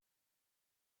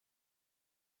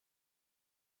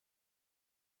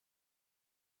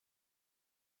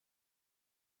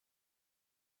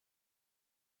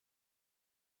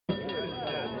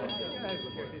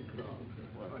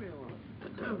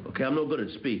Okay, I'm no good at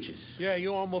speeches. Yeah,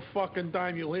 you on my fucking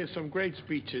dime. You'll hear some great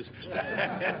speeches.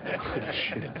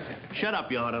 Shut up,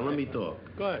 Your Honor. Let me talk.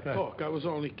 Go ahead, talk. I was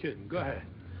only kidding. Go ahead.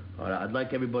 All right, I'd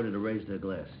like everybody to raise their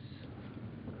glasses.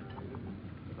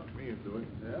 Not me do it.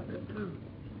 Yeah.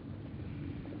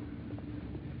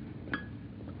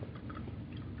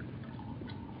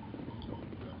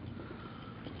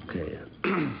 Okay.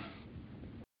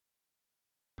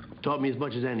 Taught me as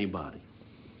much as anybody,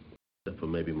 except for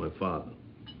maybe my father.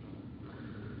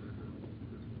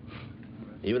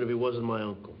 Even if he wasn't my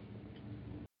uncle,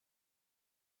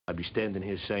 I'd be standing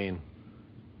here saying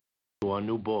to our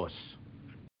new boss,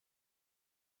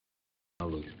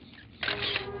 salute.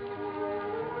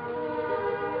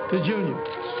 To Junior.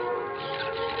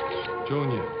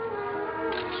 Junior.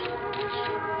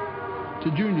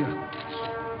 To Junior.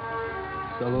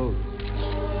 Salute.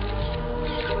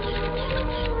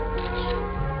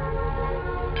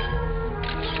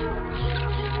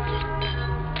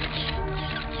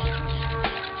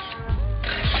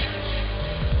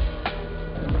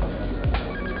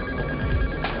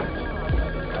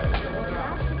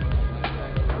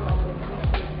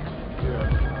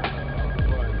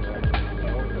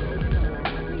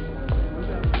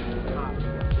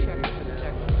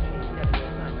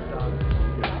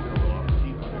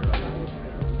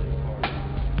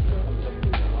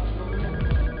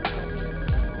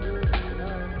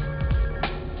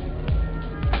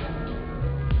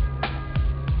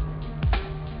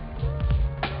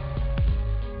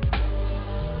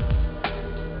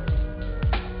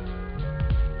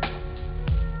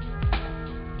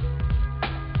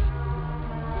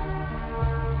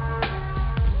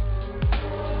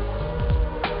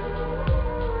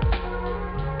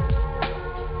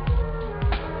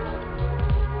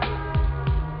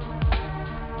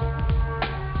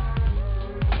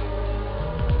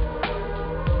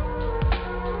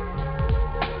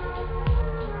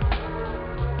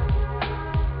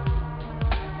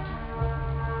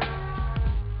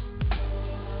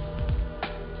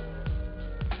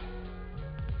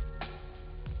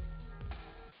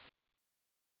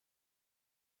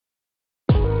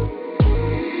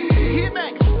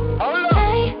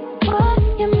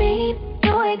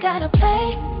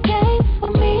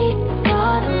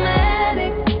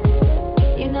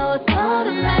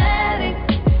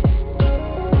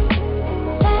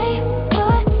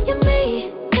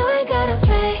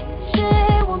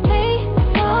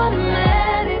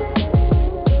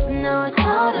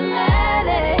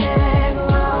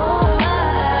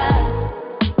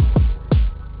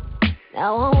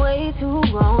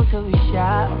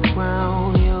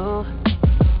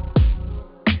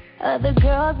 Other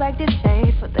girls like to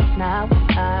chase, but that's not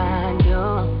what I do.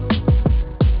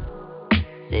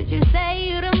 Did you say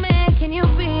you the man? Can you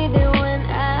be there when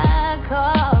I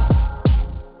call?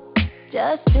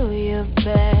 Just do your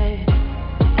best.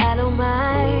 I don't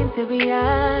mind, to be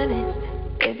honest.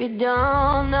 If you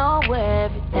don't know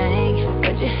everything,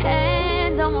 put your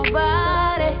hands on my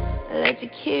body. Let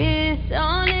your kiss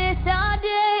on this all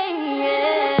day.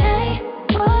 Yeah.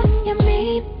 Say what you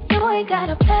mean. You ain't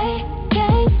gotta play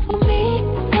games with me.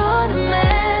 It's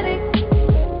automatic.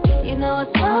 You know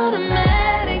it's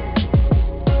automatic.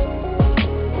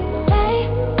 Say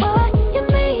what you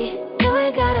mean. You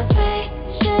ain't gotta play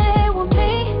shit with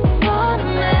me. It's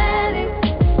automatic.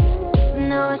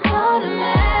 No, it's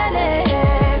automatic.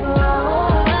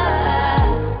 Oh,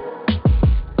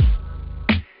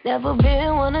 never been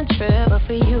on a trip, but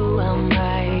for you I'm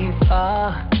right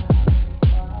for.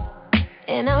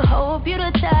 And I hope you're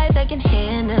the type that can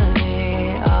handle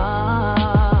it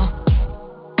all.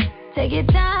 Take your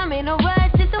time, ain't no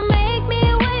rush, just don't make me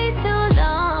wait too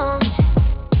long.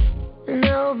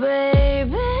 No,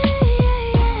 baby,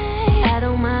 I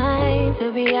don't mind,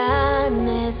 to be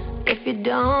honest. If you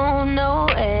don't know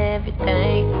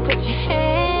everything, put your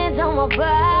hands on my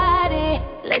body.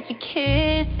 Let your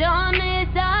kiss on this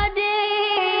all day.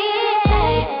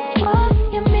 Say what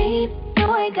you mean,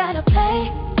 you ain't gotta play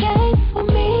games with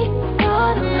me. It's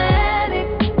automatic.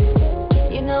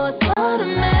 You know it's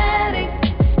automatic.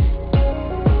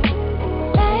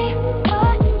 Say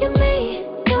what you mean.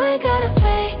 You ain't gotta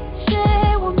play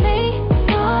shit with me.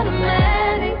 It's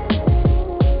automatic.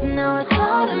 No, it's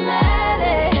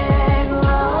automatic.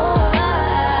 Oh.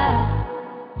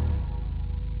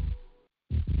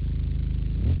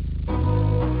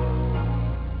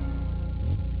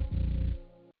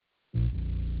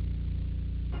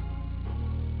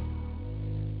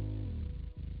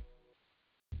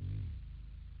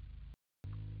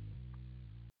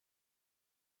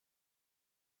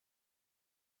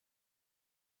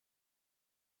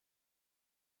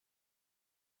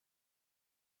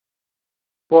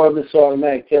 For this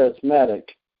automatic charismatic,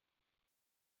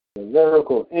 the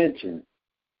lyrical engine.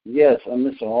 Yes, I'm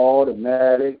Mr.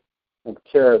 Automatic. I'm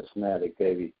charismatic,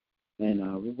 baby. And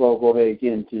we're going to go ahead and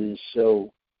get into this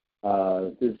show.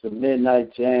 This is a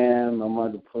midnight jam. I'm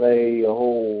going to play a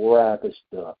whole rack of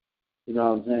stuff. You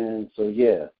know what I'm saying? So,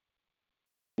 yeah.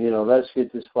 Let's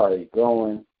get this party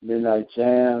going. Midnight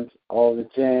jams, all the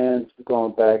jams. We're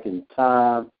going back in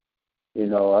time.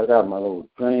 I got my little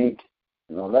drink.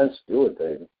 Let's do it,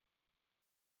 baby.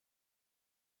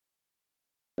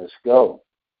 Let's go.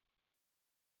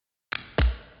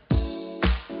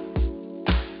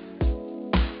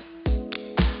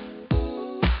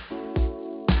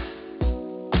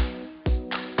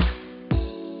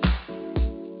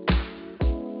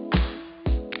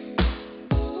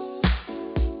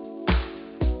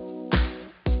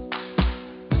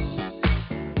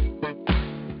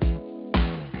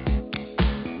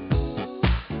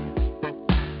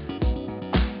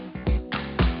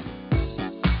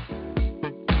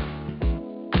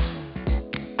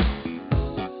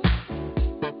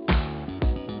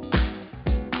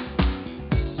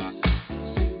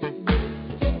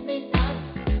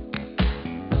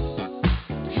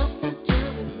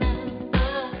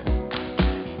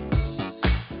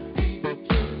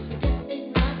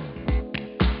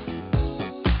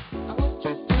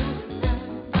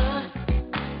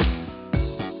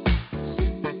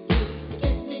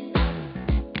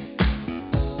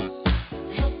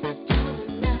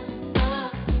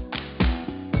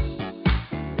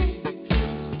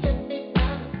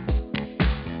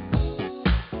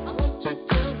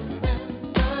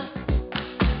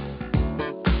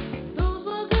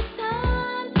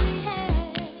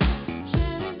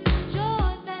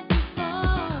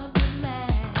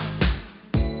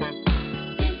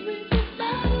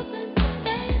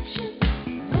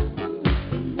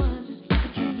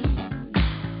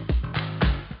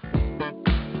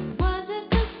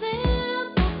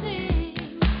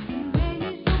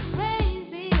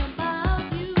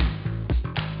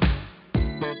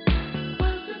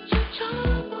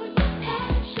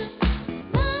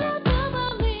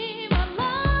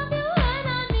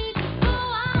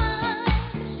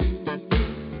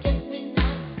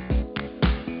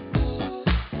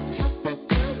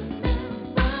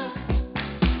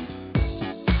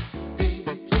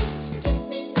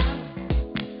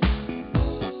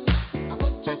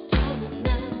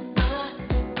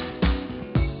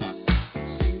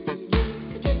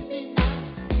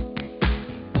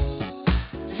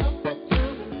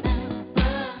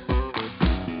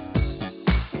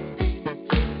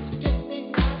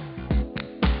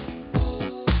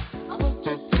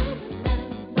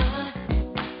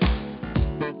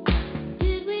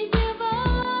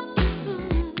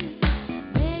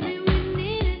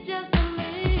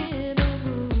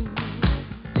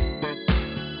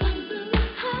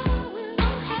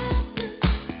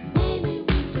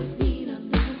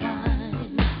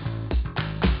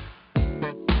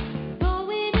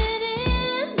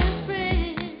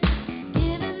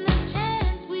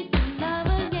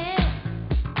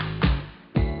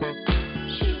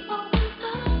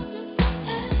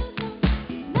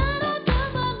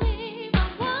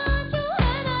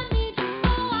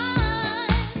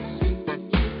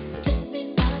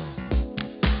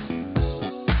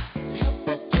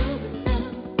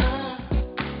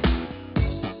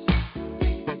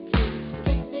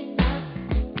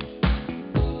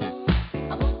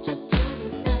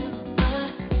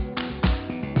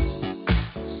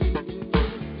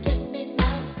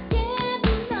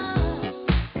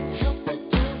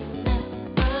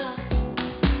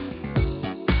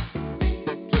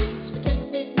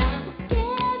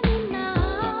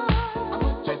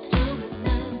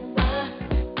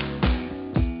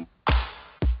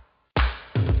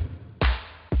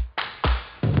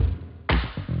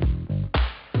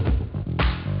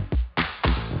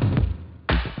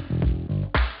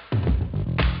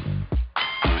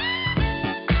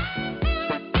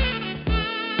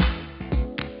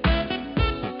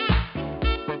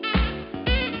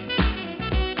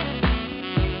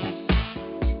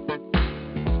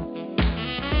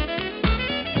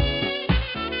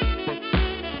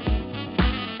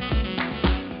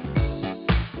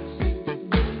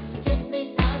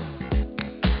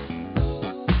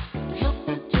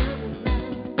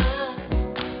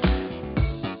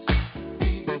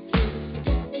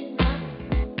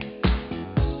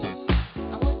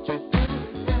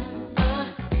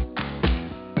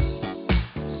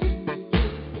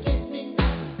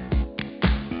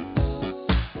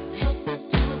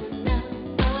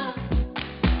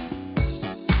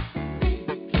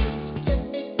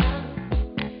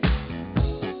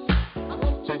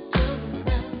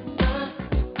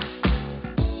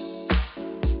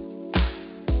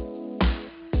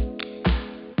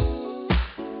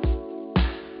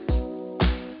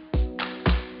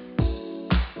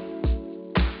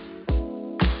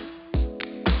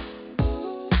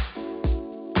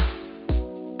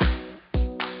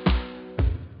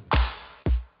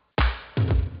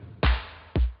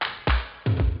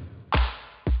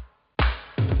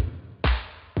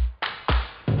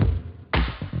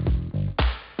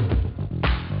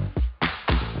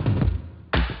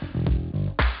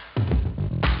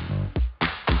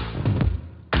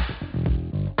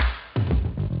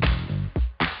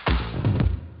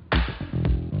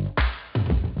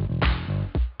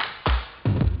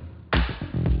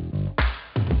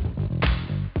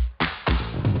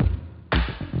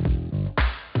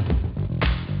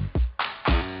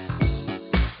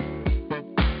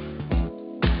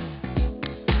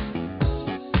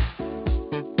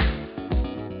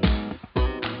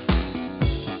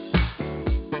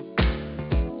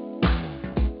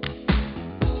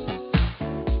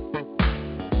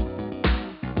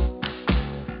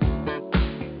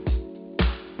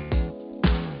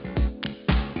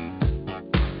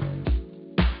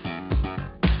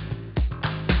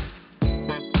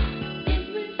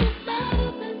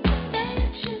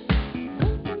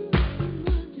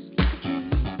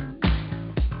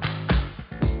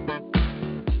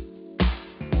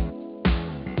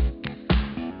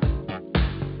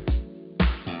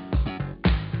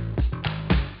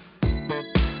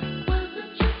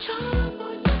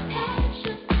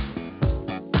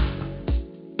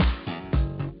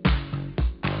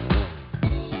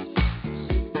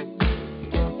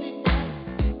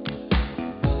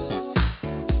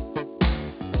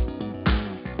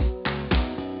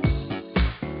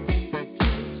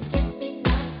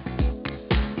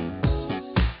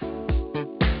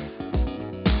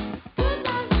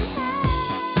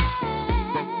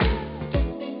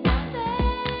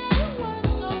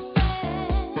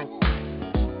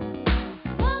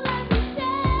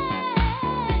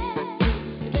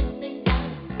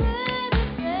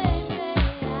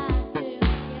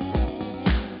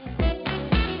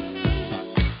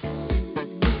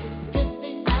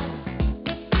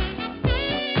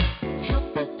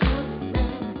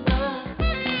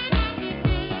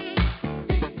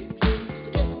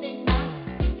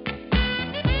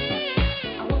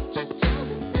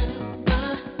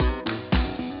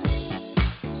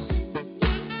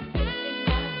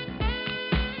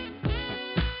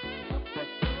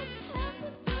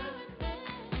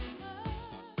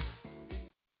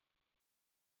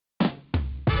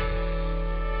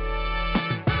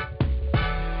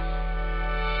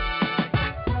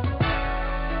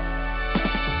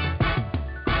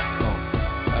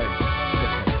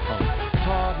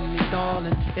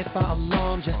 if I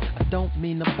alarmed you. I don't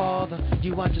mean to bother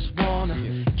you, I just wanna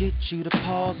get you to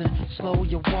pause and slow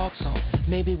your walk so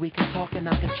maybe we can talk and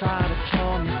I can try to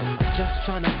charm you. I'm just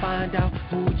trying to find out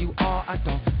who you are. I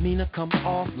don't mean to come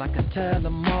off like a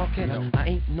telemarketer. I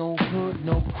ain't no hood,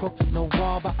 no crook, no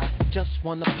robber. I just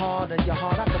want a part of your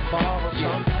heart I could borrow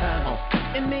sometime.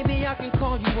 And maybe I can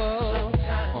call you up,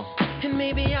 and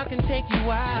maybe I can take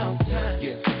you out.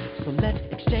 So let's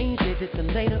exchange digits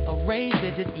and later arrange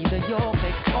digits, either your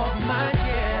pick or mine.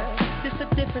 This a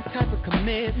different type of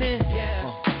commitment.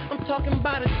 I'm talking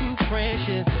about a true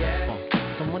friendship.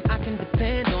 Someone I can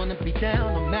depend on and be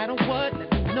down no matter what.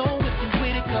 Let me know if you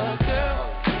with it, 'cause girl,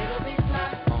 it'll be fly.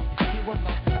 If you want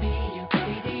my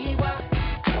B-U-D-D-Y,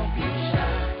 don't be shy,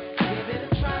 give it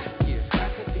a try. I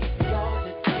could be yours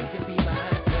if you can be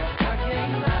mine, girl. I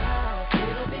can't lie,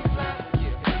 it'll be fly.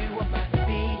 If you want my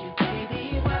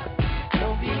B-U-D-D-Y,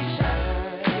 don't be shy,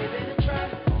 give it a try.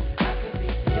 I could be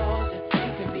yours if you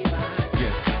can be mine.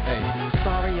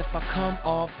 Sorry if I come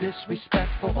off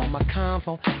disrespectful or my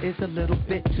convo is a little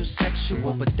bit too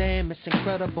sexual, but damn, it's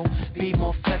incredible. Be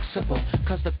more flexible,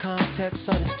 'cause the context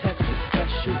of this text is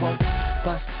sexual.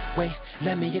 But wait,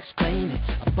 let me explain it.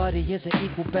 A buddy is an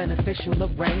equal beneficial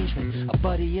arrangement. A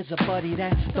buddy is a buddy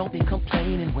that don't be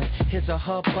complaining when his or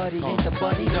her buddy ain't the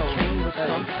buddy that came with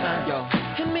sometime.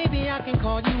 And maybe I can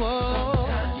call you up,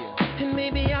 and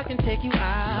maybe I can take you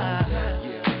out.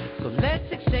 So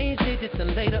let's exchange digits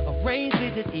and later arrange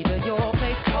digits, either your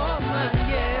place or mine,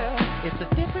 It's a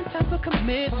different type of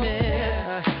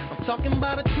commitment. I'm talking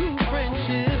about a true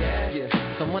friendship.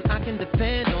 Someone I can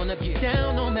depend on if you're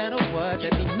down no matter what.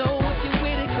 Let me know if you're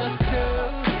with it, 'cause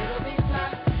girl, it'll be fly.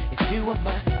 If you were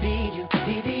my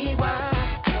B-U-D-D-Y,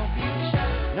 don't be shy,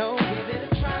 no, give it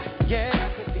a try. I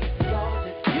could be yours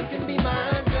if you can be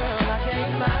mine, girl. I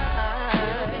can't lie.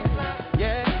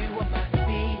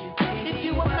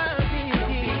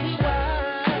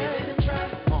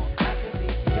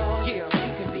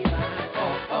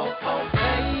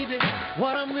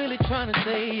 Trying to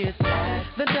say is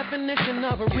the definition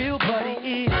of a real buddy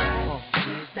is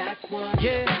she's that one.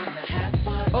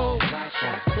 Oh,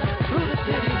 through the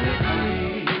city with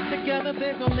me. Together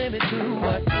there's no limit to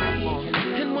what we can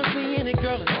do. And once we in it,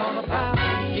 girl, it's all about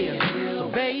So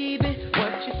baby,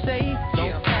 what you say?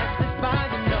 Don't pass this by,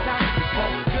 you know I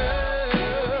can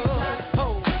girl.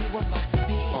 Oh, if you were my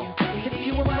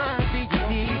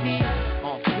B-U-D-D,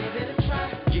 give it a try.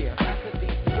 I could be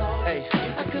yours. Hey,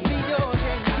 I could be yours.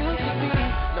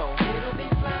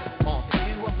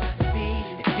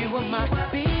 My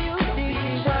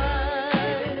B-U-D-D-Y.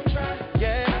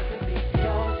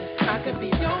 I could be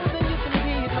yours and you can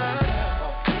be mine.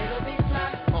 It'll be fly.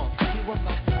 You want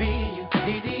my B-U-D-D-Y.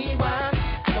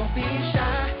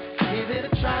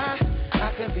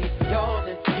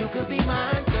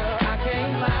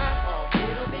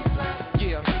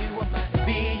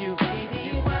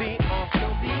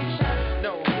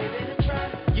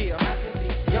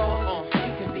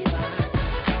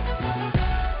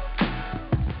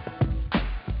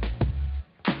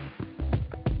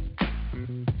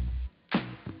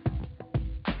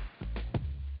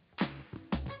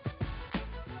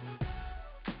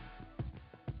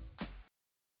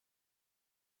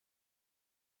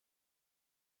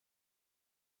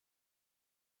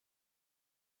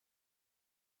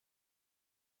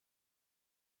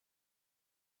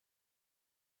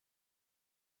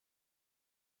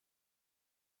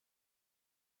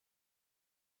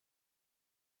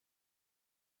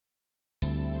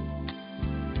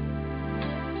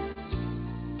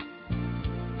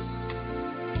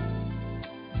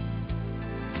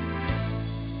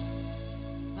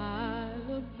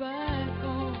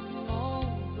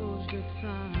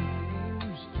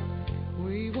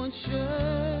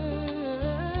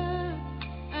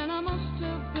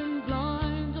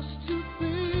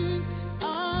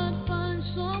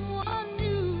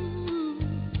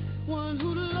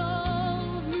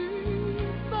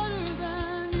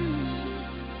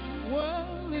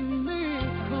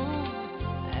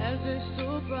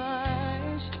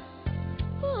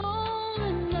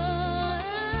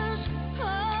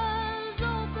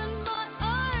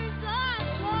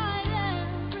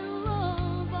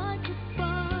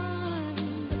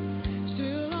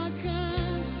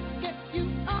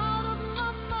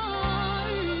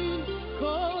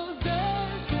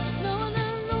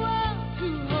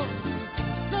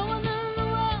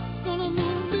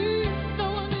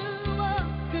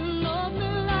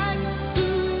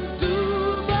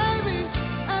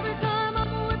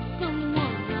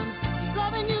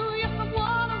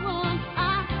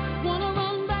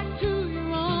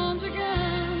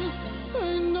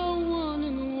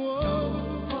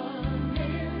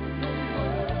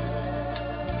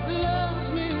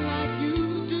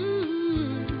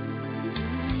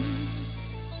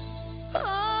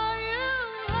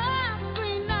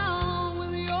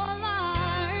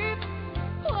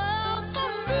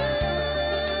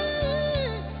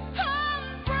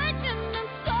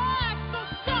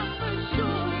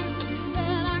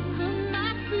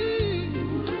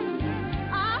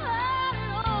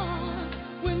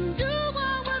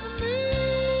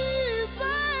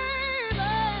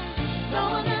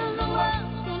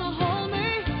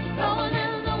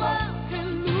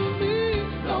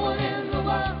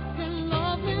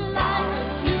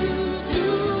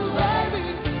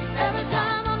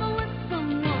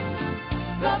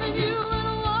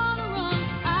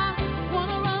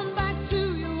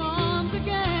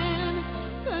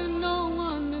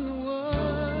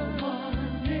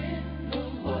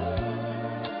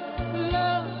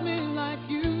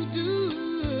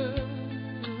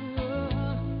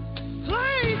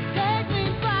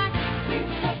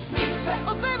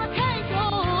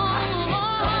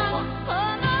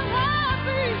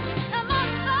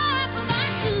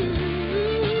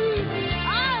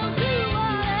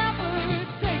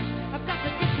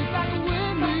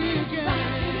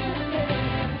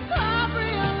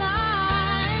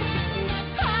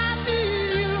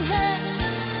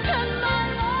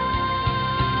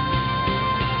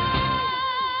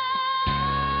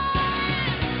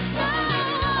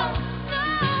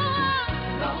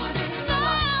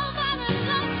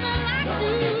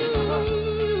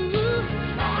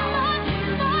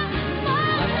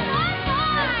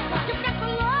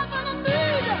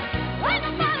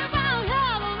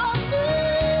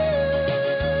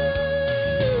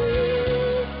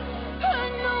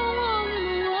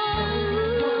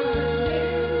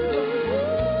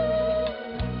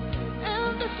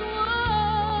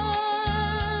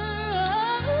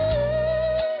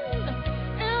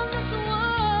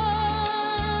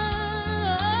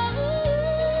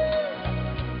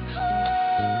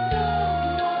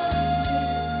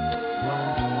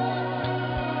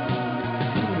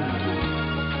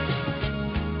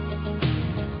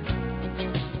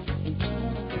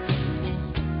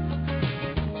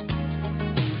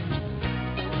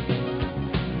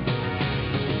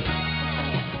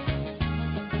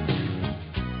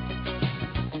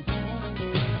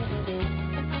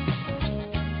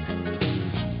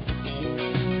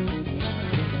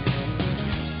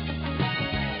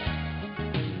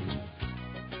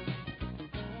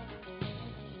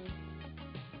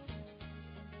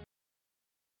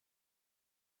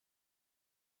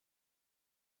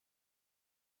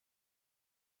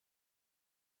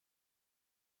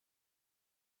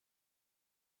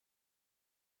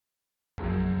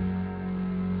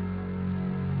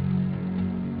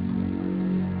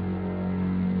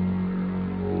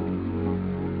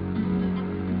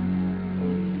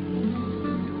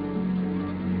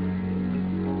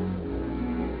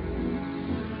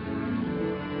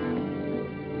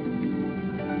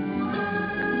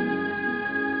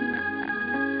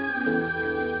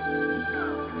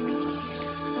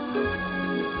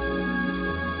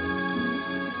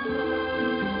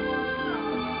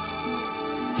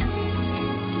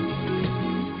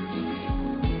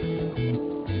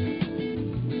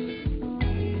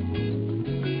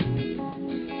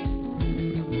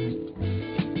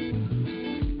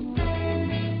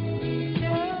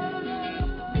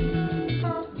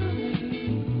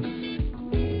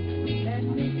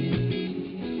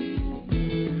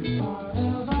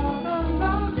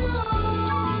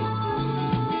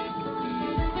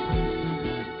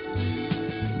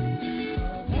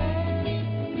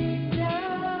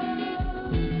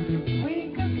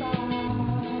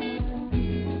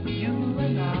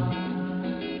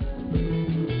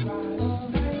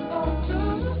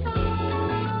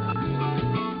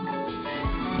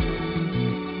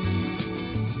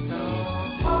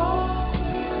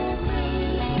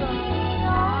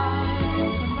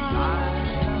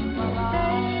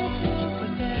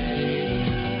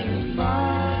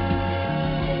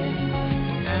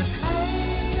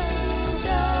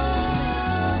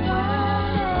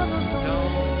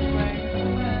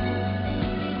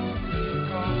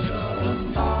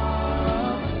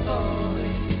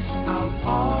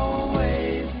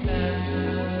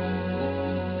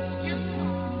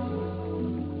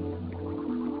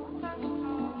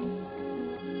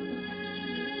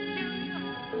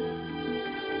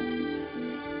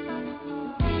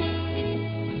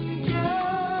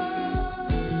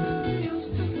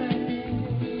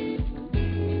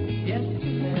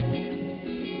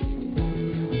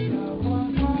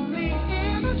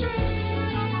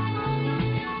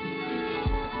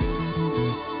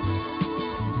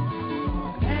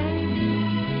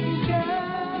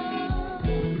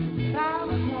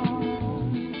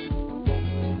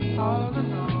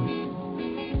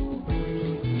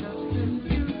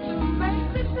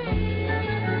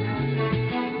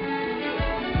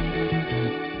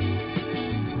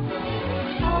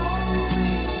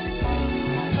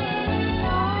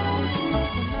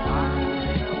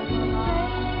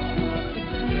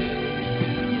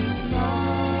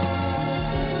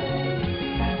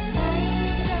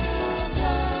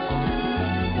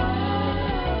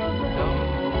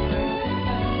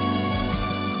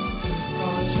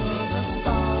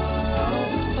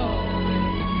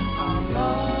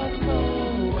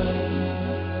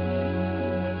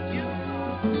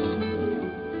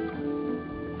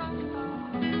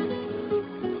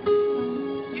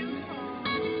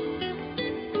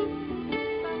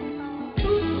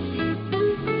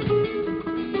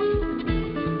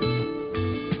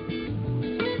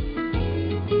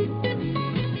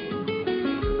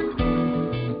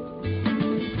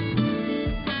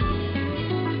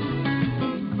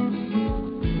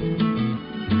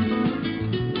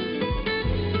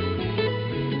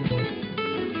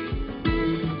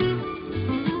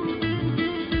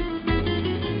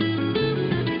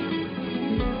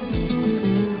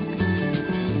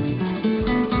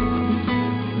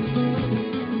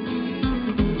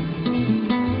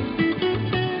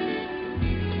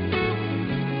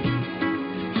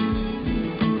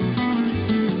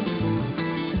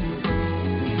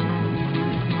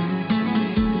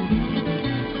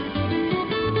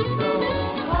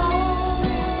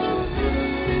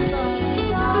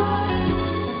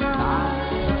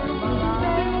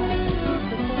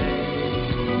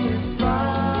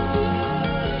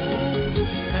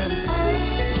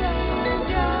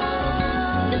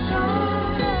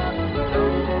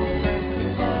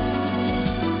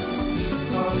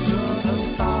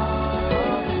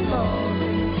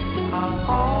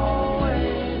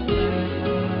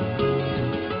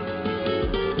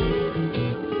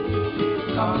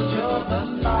 you're the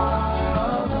star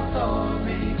of the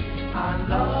story. I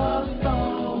love so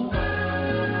well.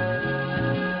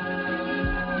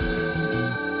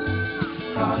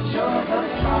 'Cause you're the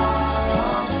star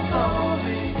of the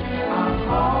story. I'm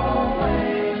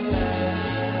always there.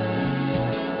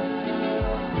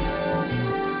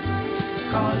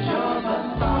 'Cause you're the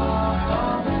star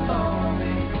of the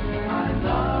story. I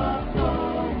love so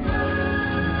well.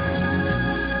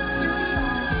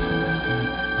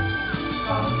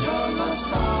 'Cause you're the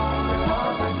star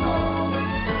of the story.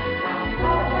 I'm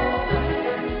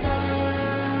always there.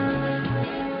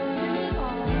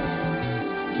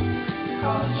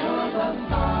 'Cause you're the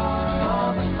star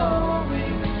of the story.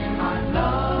 I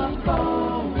love so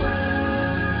well.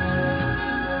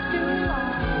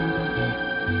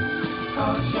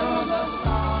 'Cause you're the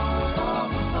star of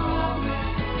the story.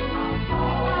 I'm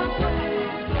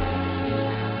always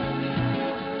there.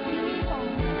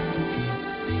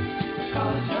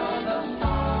 'Cause you're the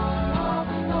star of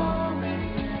the story.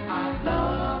 I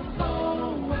love so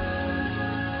well.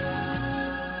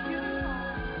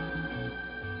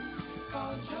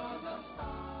 'Cause you're the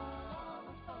star of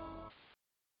the story.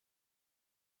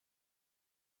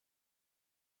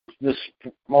 This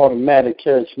automatic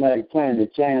charismatic plan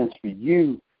that jams for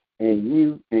you and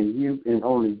you and you and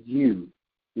only you.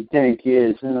 The thing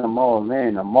is, and I'm all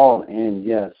in,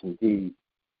 yes, indeed.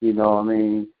 You know what I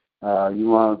mean? You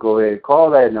want to go ahead and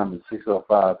call that number,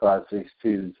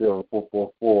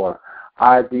 605-562-0444,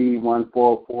 ID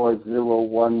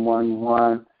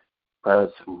 1440111,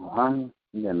 press 1,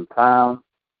 and then pound.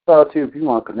 So, too, if you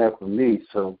want to connect with me.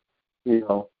 So, you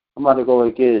know, I'm about to go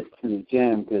and get it to the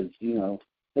jam because, you know,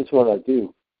 that's what I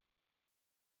do.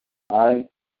 All right?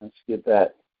 Let's get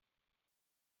that.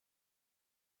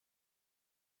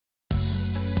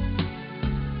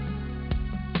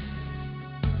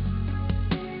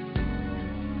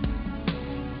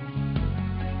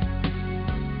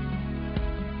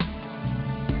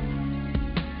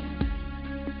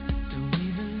 Don't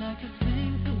even like to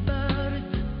think about it.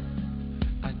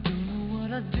 I don't know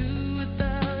what I'd do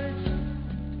without it.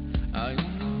 I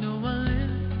only know I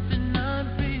live and I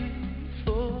breathe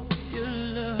for your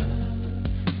love.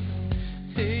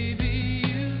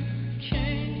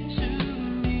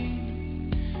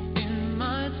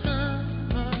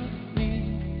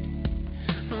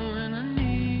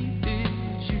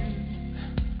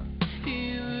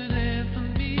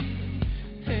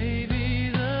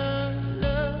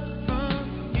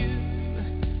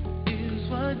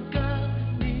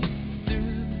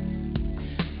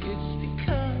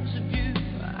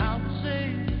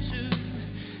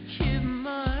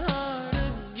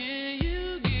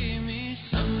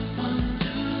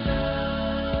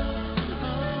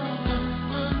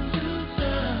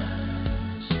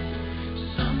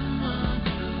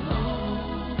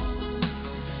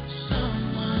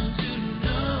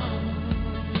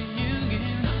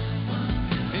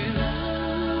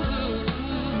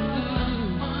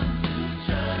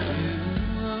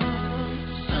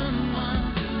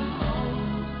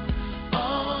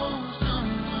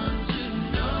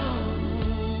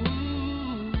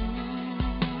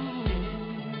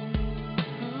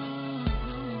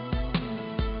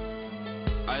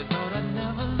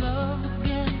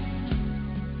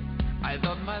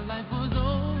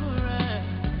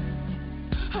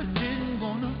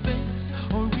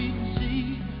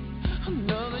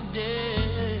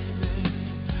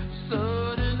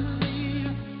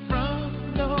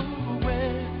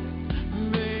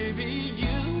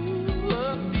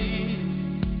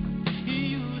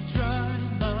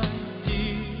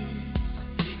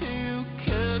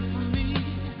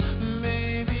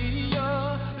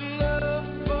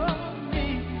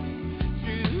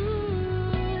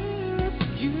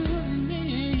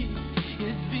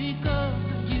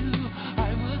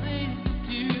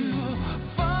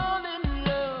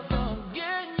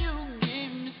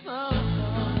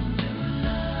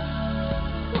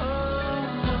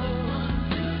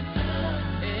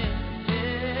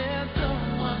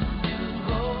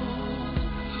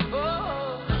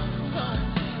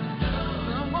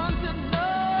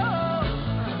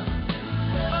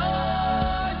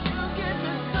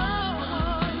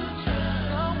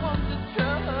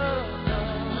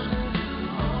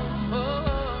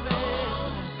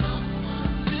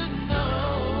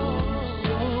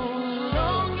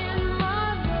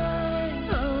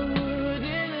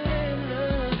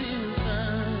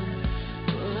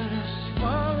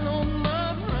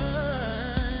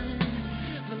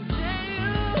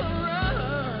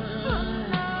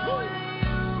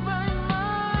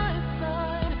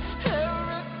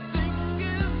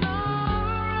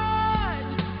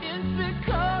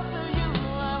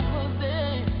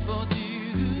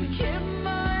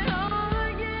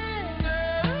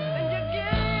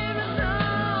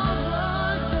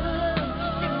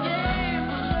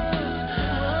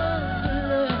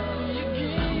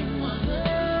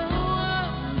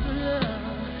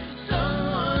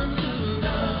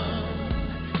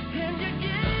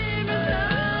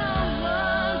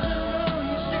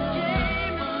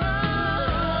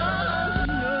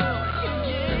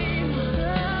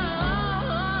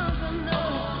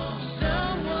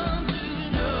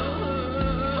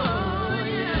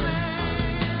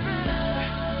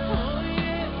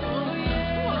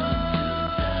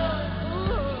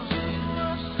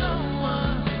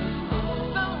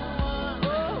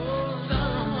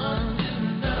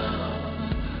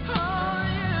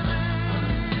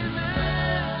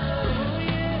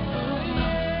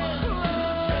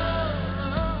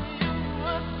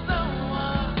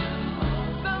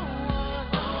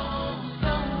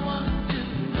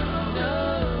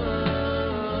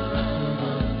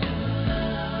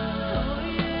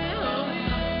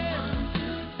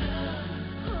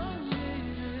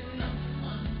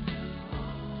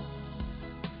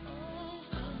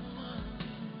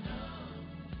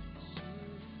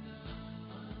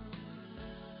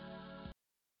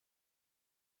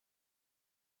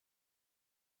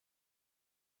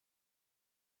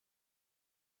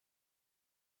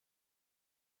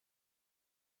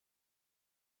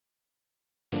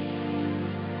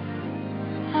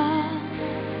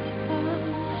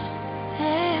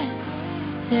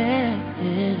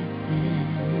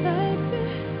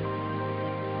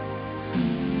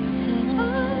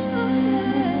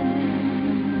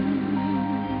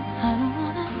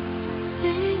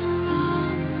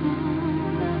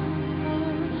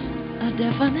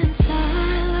 deafening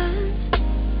silence.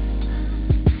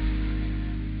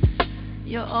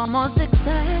 You're almost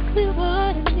exactly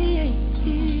what I need.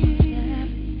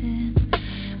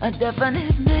 A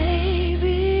definite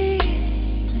maybe.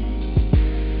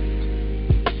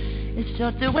 It's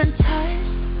just to entice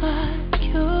my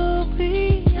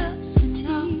curiosity.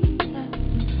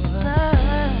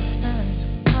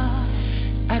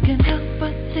 I can't help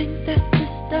but think that this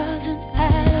doesn't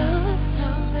add up.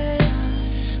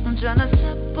 I'm trying to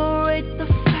separate the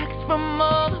facts from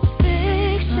all the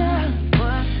fiction.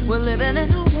 We're living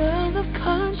in a world of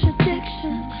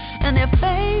contradiction. And if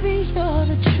baby you're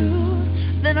the truth,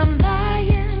 then I'm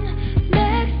lying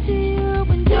next to you.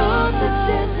 When you're the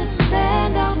desert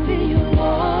sand, I'll be your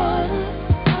water.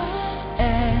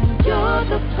 And you're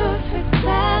the perfect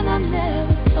plan I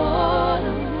never thought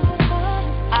of.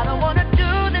 I don't wanna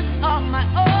do this on my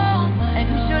own, and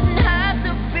you shouldn't have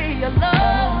to be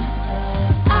alone.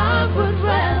 I would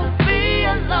rather be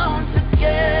alone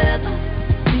together.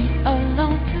 Be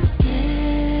alone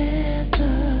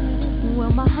together.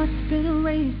 Well, my heart's been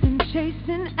racing,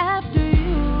 chasing after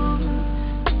you.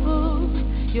 Ooh,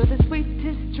 you're the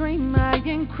sweetest dream, my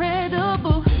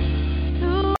incredible.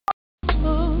 Ooh,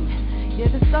 yeah,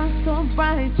 the sun's so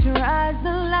bright, your eyes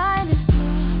the lightest.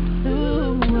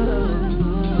 Ooh,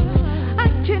 I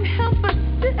can't help but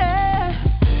stare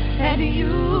at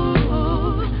you.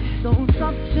 So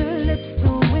soft your lips,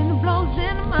 the wind blows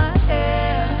in my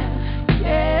hair.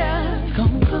 Yeah,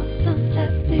 come close and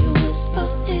let me whisper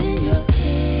in your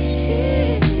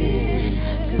ear.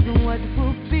 'Cause what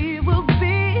will be,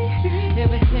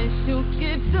 every chance you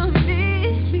give to me,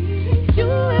 you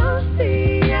will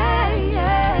see.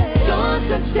 You're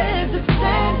the desert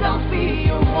sand, I'll be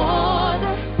your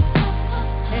water.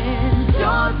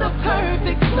 You're the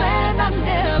perfect plan I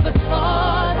never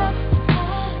thought of.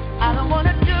 I don't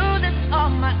wanna do this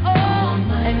on my own,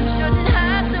 and you shouldn't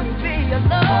have to be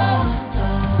alone.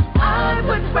 I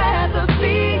would rather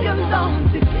be alone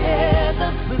together.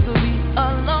 We could be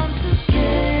alone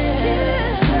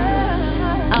together.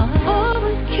 I'll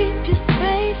always keep you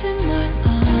safe in my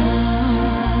arms.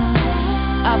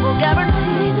 I will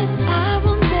guarantee that I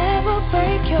will never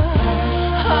break your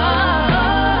heart.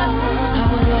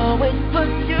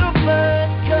 Put you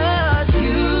first, 'cause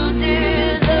you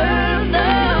deserve the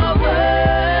world.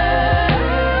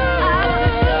 I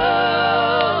wanna show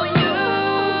you,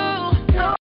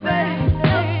 oh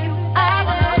baby, I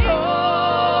wanna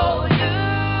hold you.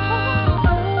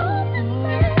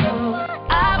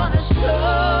 I wanna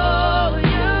show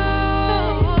you.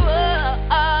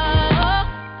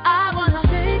 I wanna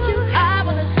take you. I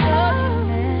wanna show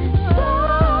you.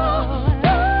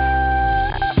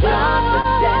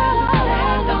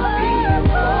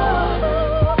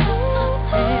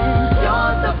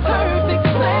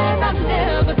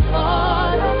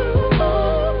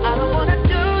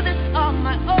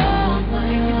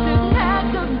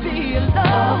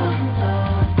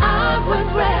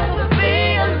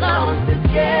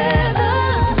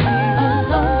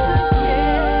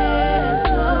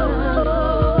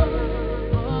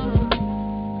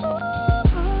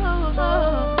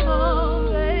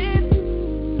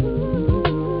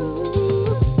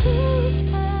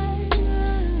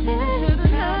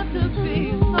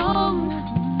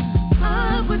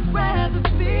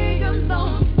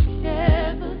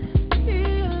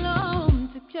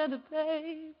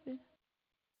 Baby.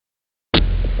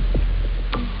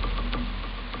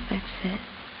 That's it.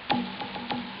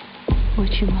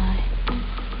 Would you mind?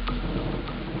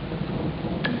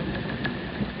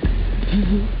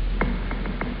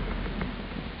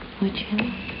 Would you?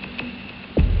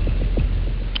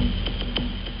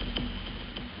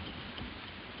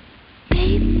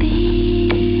 Baby,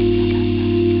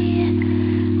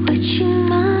 would you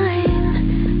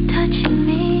mind touching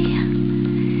me?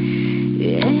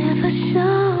 Ever so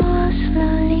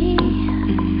slowly,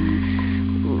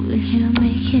 you're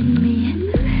making me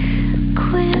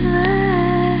quiver.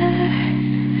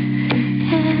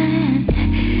 And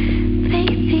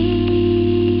baby,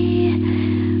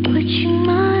 would you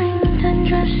mind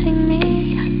undressing?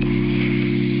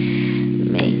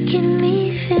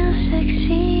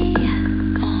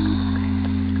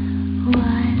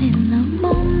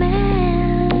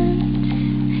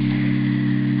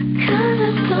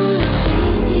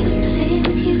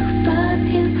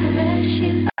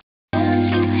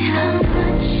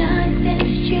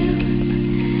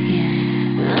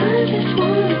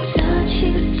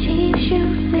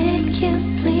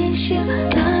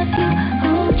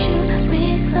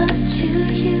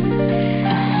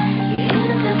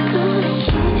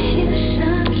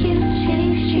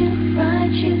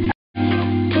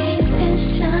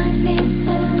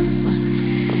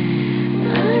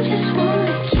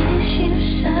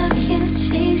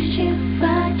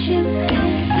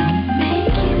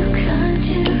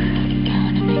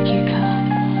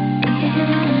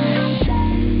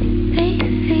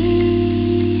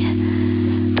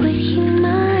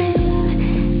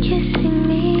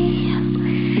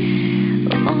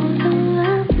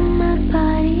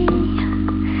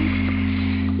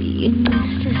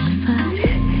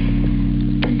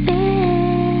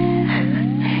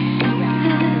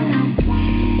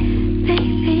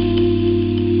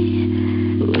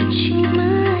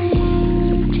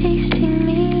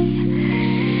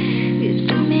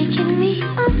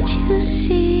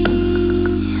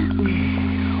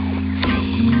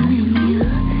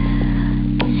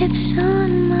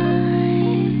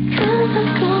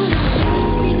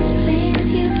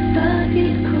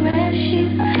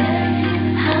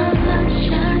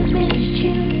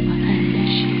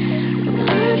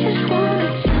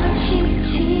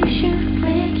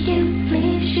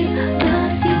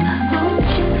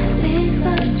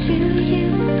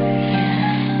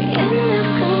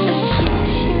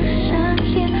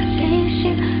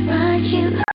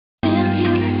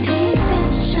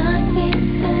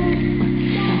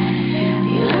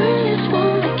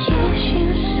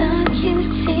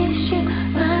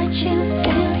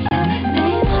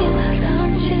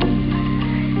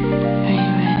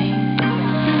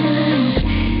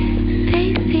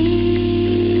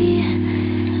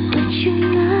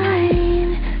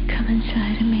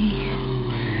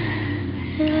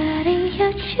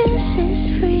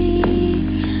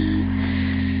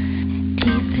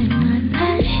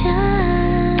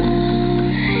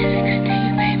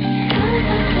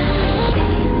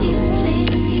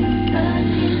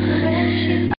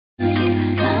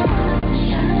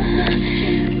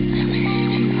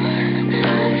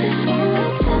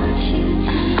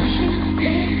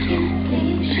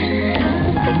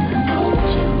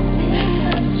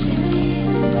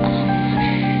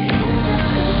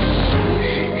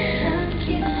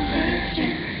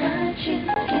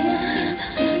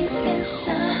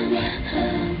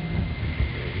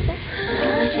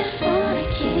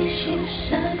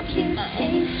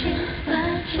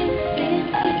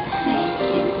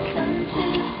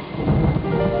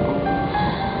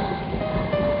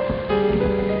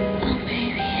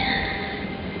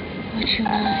 what you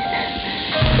want.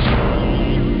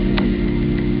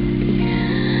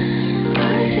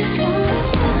 I just wanna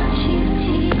touch you,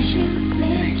 teach you,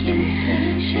 make you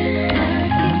teach you,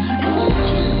 love you, want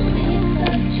you, make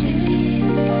love to you.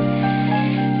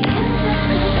 Yes, I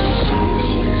wanna kiss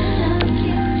you, suck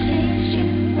you, taste you,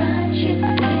 ride you,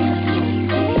 make you teach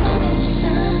me,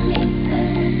 sign me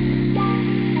first.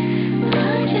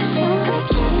 I just wanna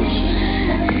kiss you,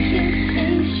 suck you,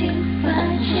 taste you,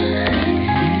 ride you,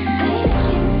 make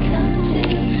you come to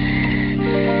me.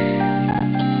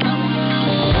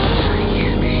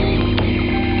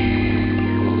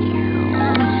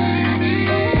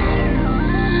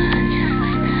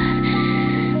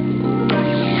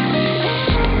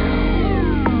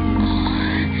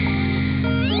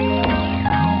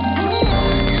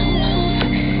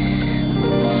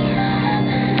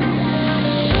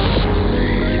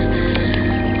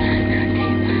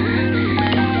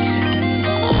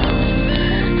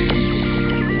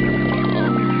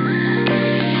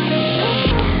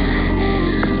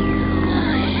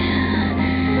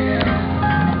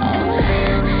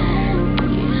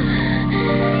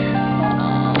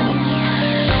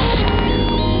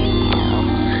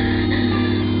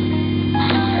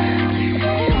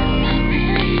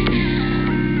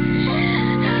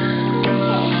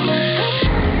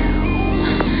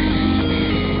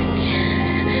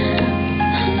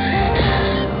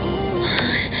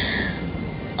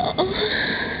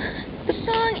 The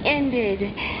song ended.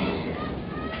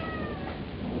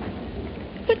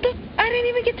 But I didn't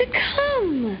even get to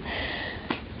come.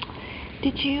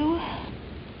 Did you?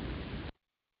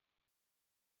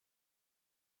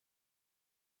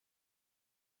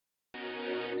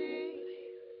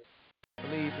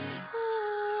 Believe in me.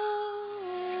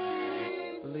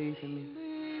 Believe in me.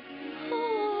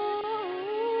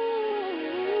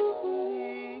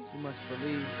 You must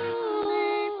believe.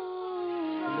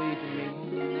 Believe in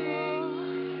me.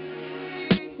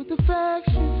 With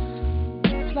affection,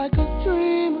 like a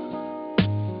dreamer.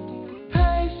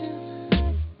 Patience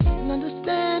and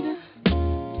understanding,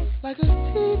 like a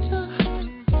teacher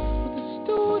with a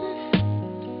student.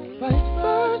 Vice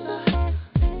versa.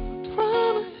 I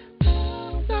promise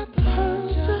not to hurt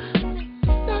you,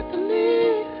 not to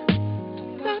leave,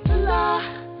 not to lie,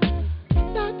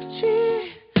 not to cheat,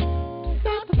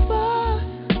 not to fuss,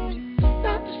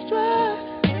 not to stress,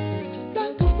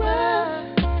 not to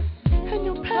rest, and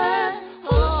your past.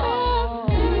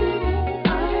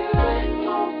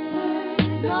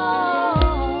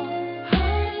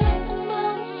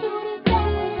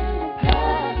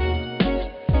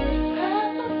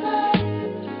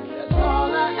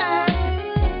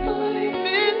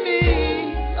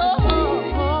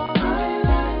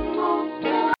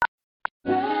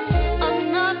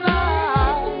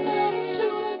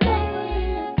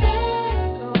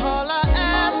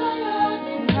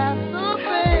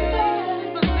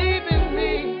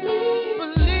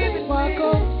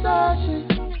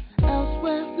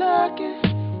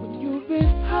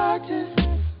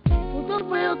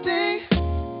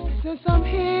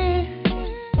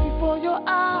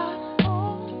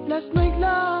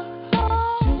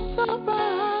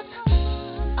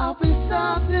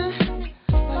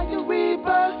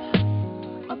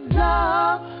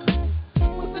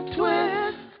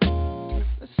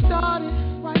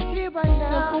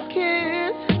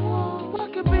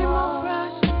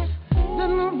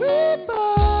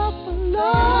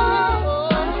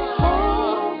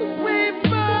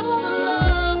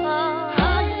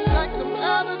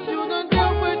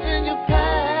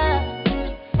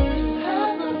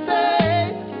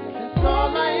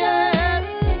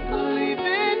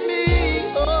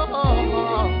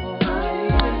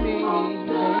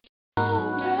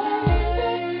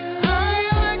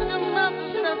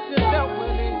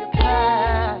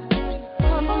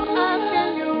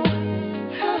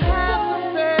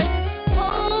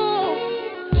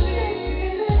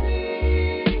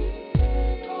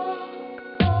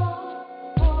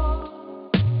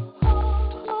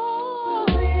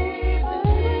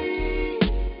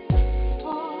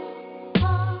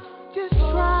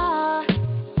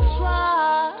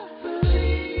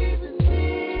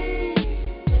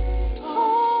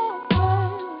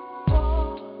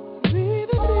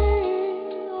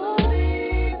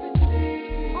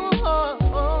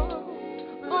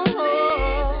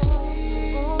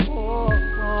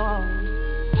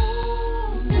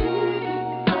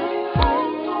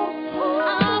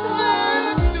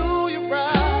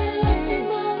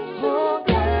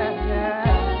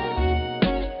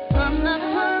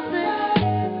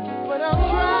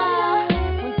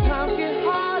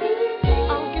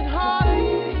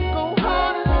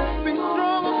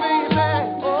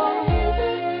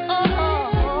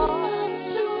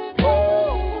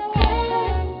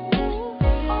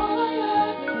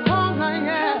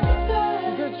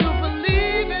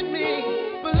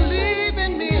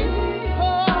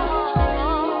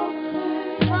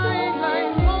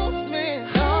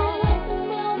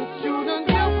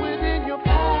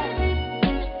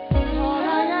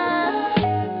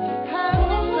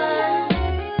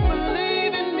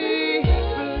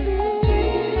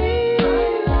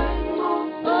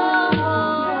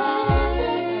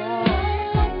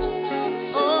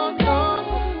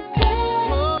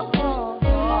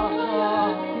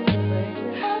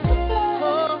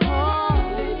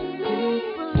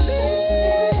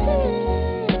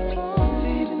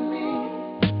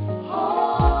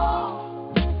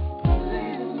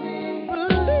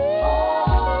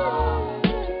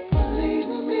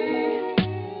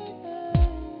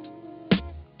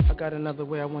 got another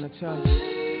way I want to tell you.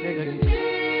 Nigga.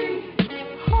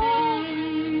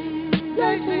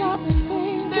 Lately, I've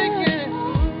been thinking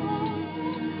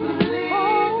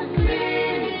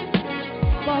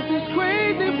about this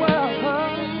crazy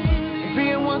world,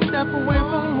 being one step away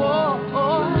from war.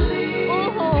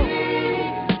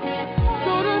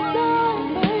 So tonight,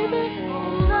 baby,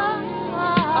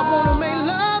 I wanna make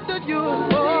love to you.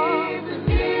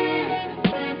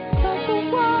 Touch the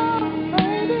world,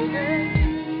 baby,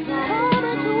 come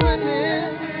into an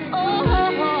end.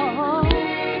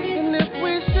 And if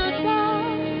we should die,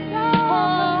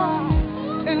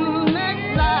 in the next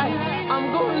life, I'm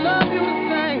gonna love you the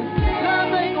same.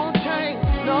 Love ain't gonna change.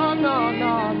 No, no,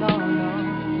 no, no, no.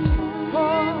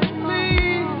 Oh,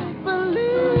 please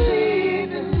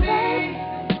believe in me.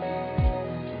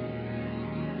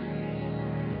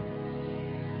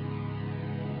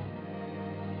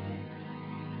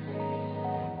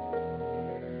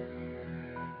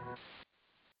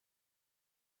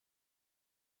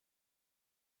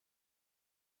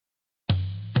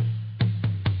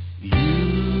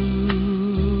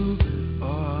 You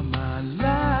are my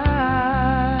life.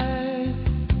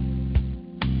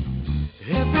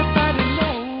 Everybody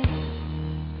knows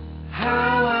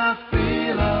how I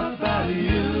feel about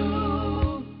you.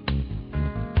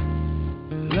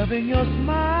 Loving your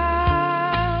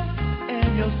smile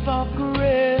and your soft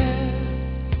caress.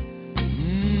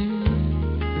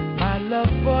 My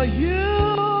love for you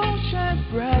shines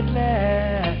brightly.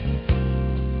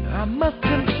 I must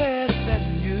confess that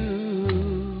you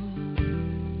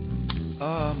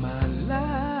are my life.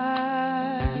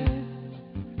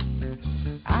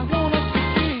 I want us to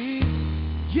be,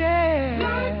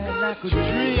 yeah, like a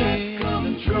dream come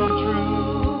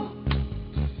true.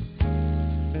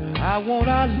 I want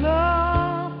our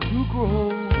love to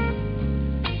grow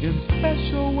in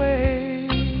special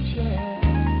ways, yeah.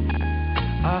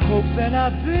 I hope that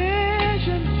our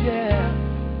visions, yeah,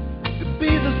 to be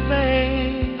the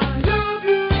same. I love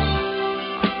you.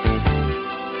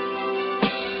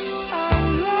 I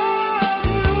love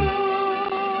you.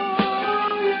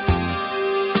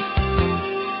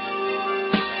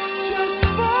 Just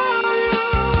for you.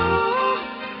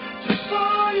 Just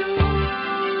for you.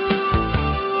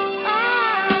 I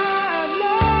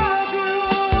love you.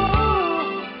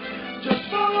 Just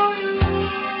for you.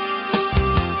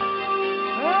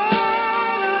 I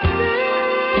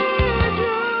need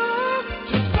you.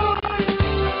 Just for you.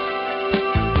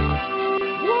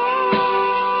 Whoa,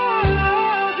 I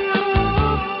love you.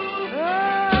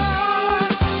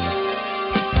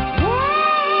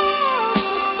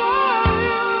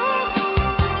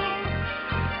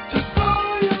 Just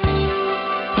for you.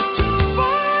 Just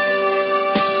for you.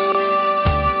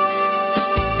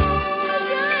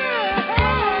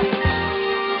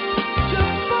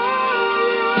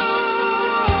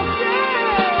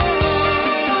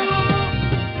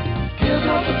 Give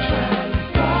up a try,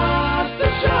 start the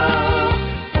show.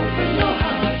 Open your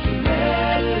heart and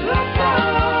let it go.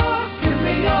 Give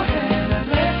me your hand and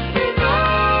let me know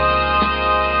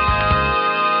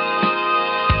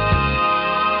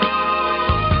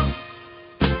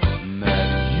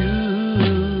that you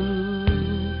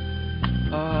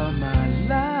are my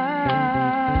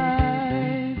life.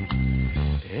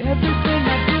 Everything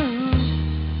I do,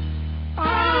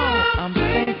 I'm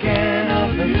thinking of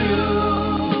you.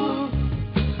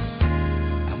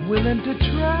 I'm willing to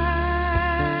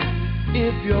try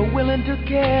if you're willing to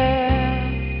care.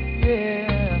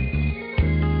 Yeah,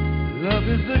 love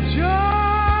is the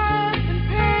joy and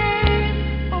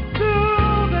pain of two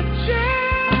that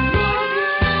share. I love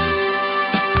you.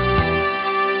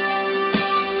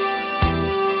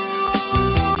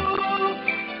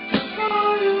 Just for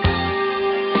you.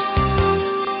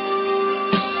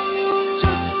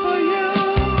 Just for you.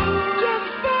 Just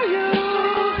for you.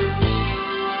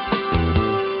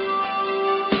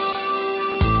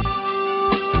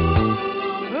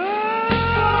 Oh,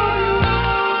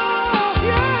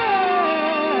 yeah.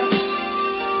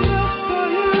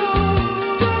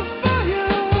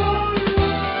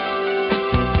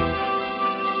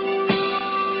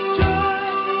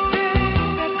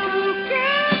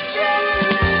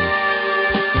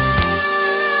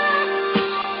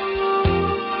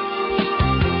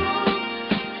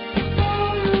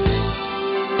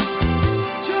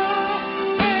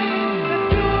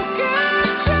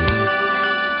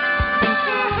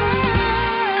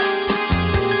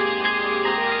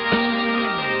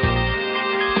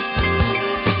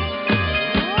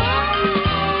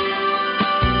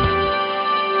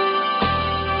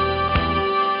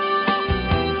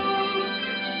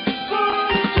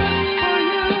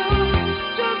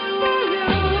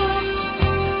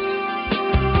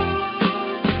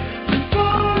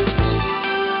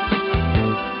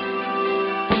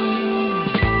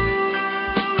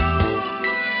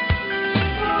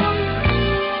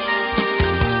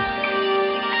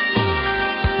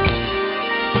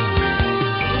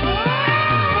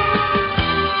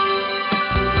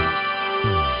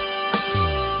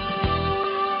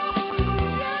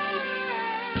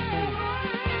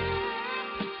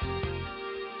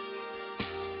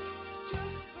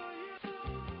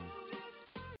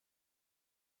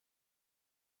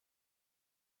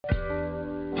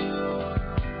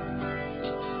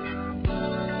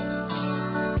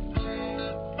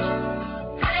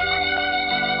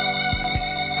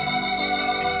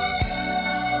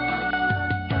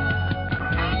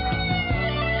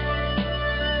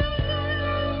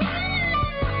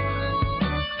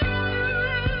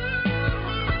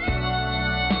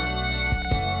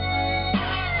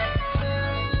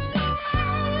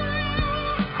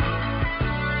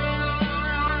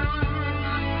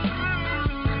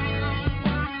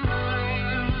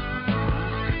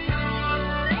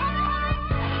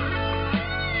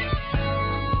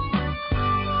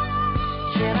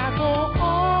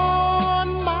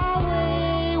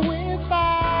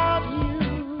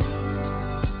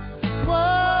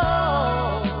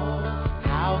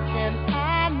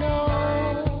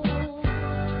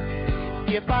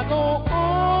 if I go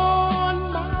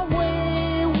on my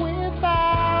way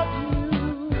without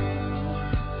you,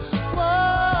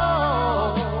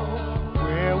 whoa,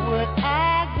 where would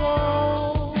I go?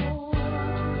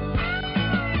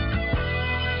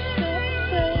 Set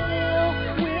sail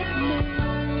with me,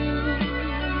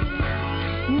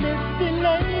 Misty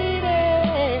Lady,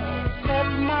 set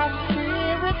my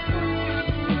spirit free.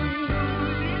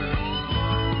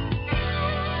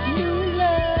 New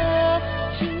love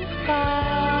to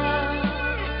find,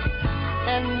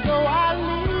 and though I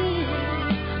leave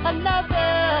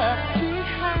another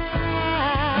behind,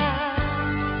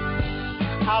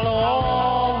 I'll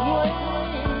always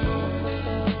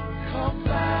come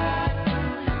back.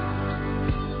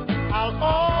 I'll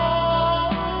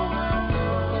always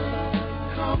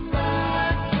come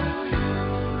back.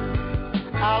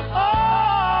 I'll always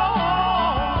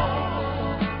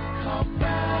come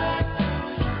back.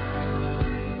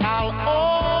 I'll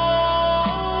always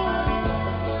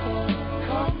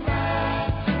come back.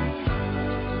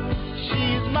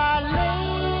 She's my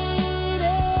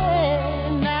lady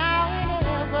now and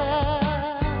ever.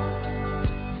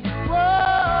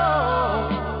 Whoa,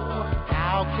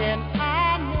 how can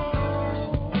I know?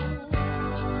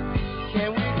 Can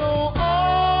we go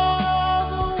all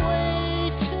the way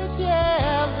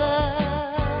together?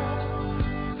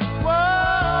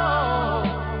 Whoa,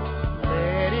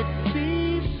 let it be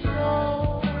so.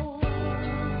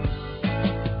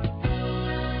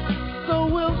 So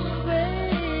we'll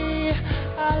say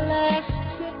our last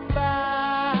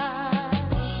goodbye,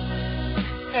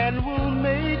 and we'll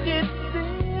make it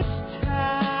this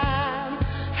time.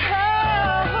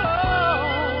 Oh,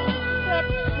 set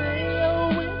sail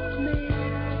with me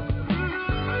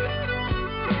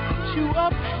to a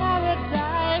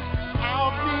paradise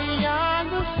out beyond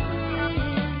the sea.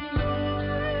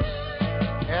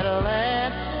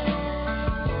 Atlantic,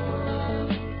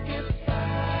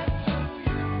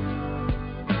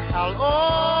 I'll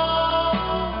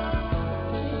always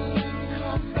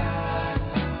come back.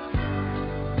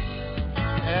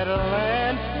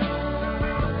 Atlantic,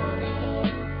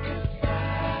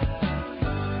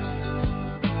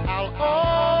 I'll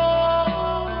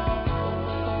always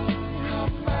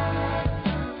come back.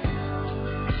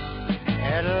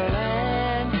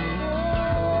 Atlantic,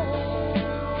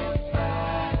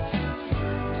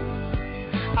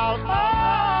 I'll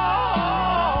always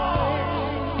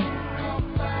come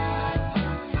back.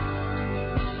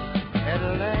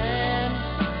 Atlantic,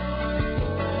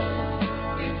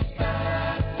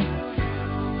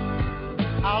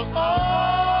 I'll always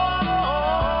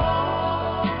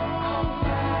come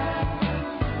back.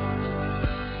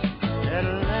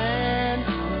 Atlantic,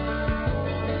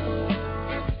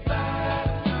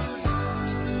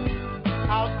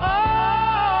 I'll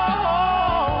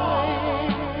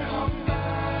always come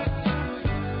back.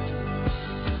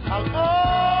 I'll always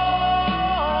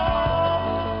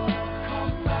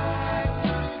come back.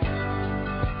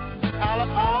 I'll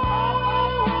always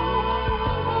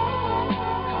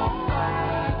come back.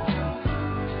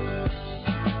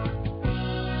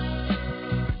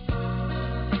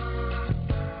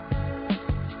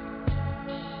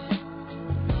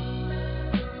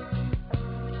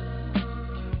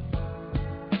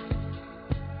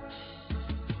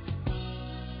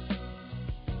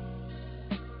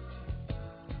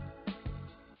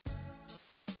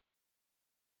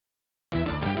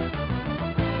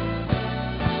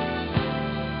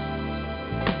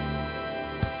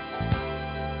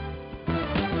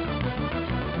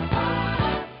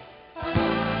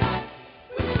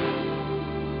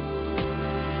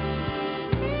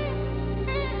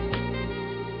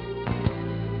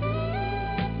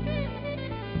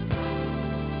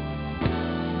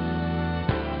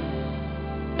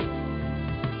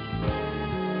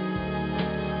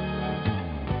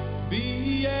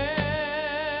 Be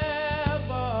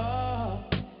ever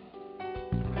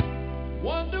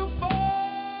wonderful.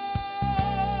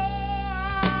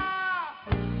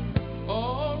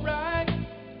 All right.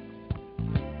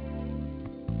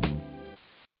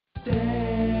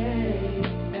 Stay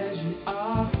as you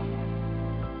are.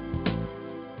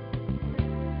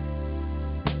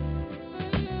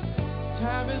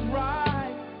 Time is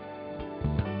right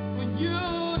for you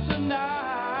tonight.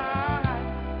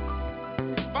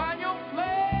 Find your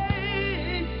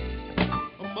place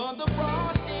among the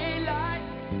broad daylight.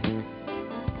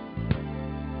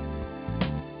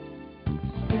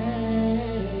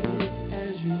 Stay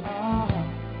as you are.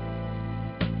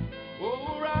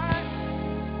 All right.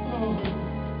 Oh.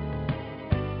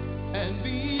 And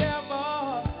be ever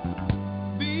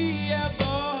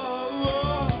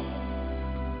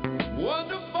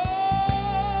wonderful.